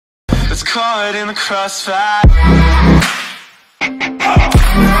It's caught in the crossfire.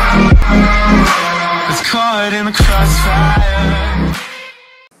 It's caught in the crossfire.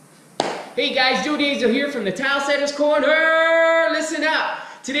 Hey guys, Joe Daisel here from the Tile Setters Corner. Listen up.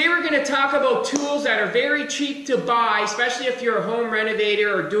 Today we're going to talk about tools that are very cheap to buy, especially if you're a home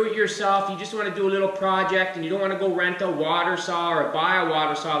renovator or do-it-yourself. You just want to do a little project and you don't want to go rent a water saw or buy a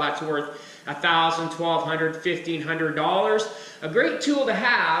water saw that's worth $1,000, $1,200, $1,500. A great tool to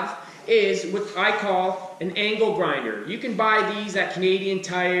have is what I call an angle grinder. You can buy these at Canadian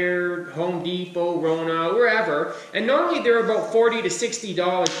Tire, Home Depot, Rona, wherever, and normally they're about $40 to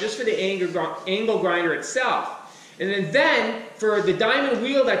 $60 just for the angle grinder itself. And then for the diamond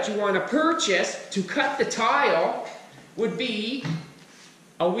wheel that you want to purchase to cut the tile would be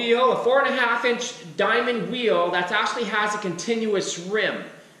a wheel, a 4.5-inch diamond wheel that actually has a continuous rim.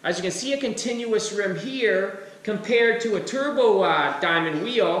 As you can see, a continuous rim here compared to a turbo diamond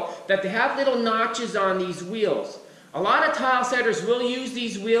wheel that they have little notches on these wheels. A lot of tile setters will use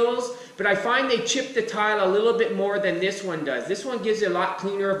these wheels, but I find they chip the tile a little bit more than this one does. This one gives you a lot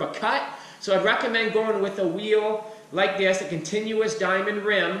cleaner of a cut, so I'd recommend going with a wheel like this, a continuous diamond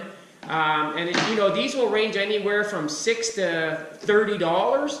rim. These will range anywhere from $6 to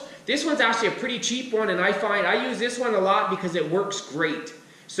 $30. This one's actually a pretty cheap one, and I find I use this one a lot because it works great.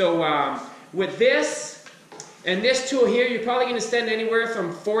 So with this and this tool here, you're probably going to spend anywhere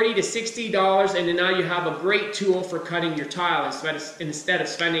from $40 to $60, and then now you have a great tool for cutting your tile instead of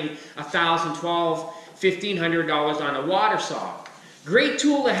spending $1,000, $1,200, $1,500 on a water saw. Great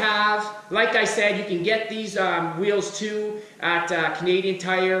tool to have. Like I said, you can get these wheels too at Canadian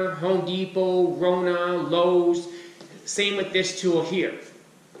Tire, Home Depot, Rona, Lowe's. Same with this tool here.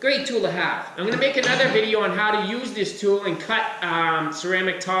 Great tool to have. I'm going to make another video on how to use this tool and cut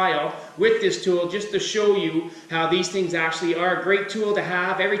ceramic tile with this tool, just to show you how these things actually are a great tool to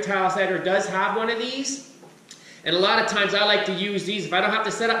have. Every tile setter does have one of these, and a lot of times I like to use these. If I don't have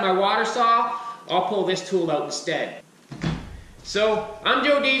to set up my water saw, I'll pull this tool out instead. So I'm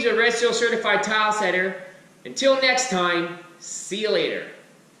Joe Daisel, Red Seal Certified Tile Setter. Until next time, see you later.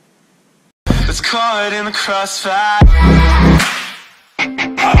 It's caught in the crossfire.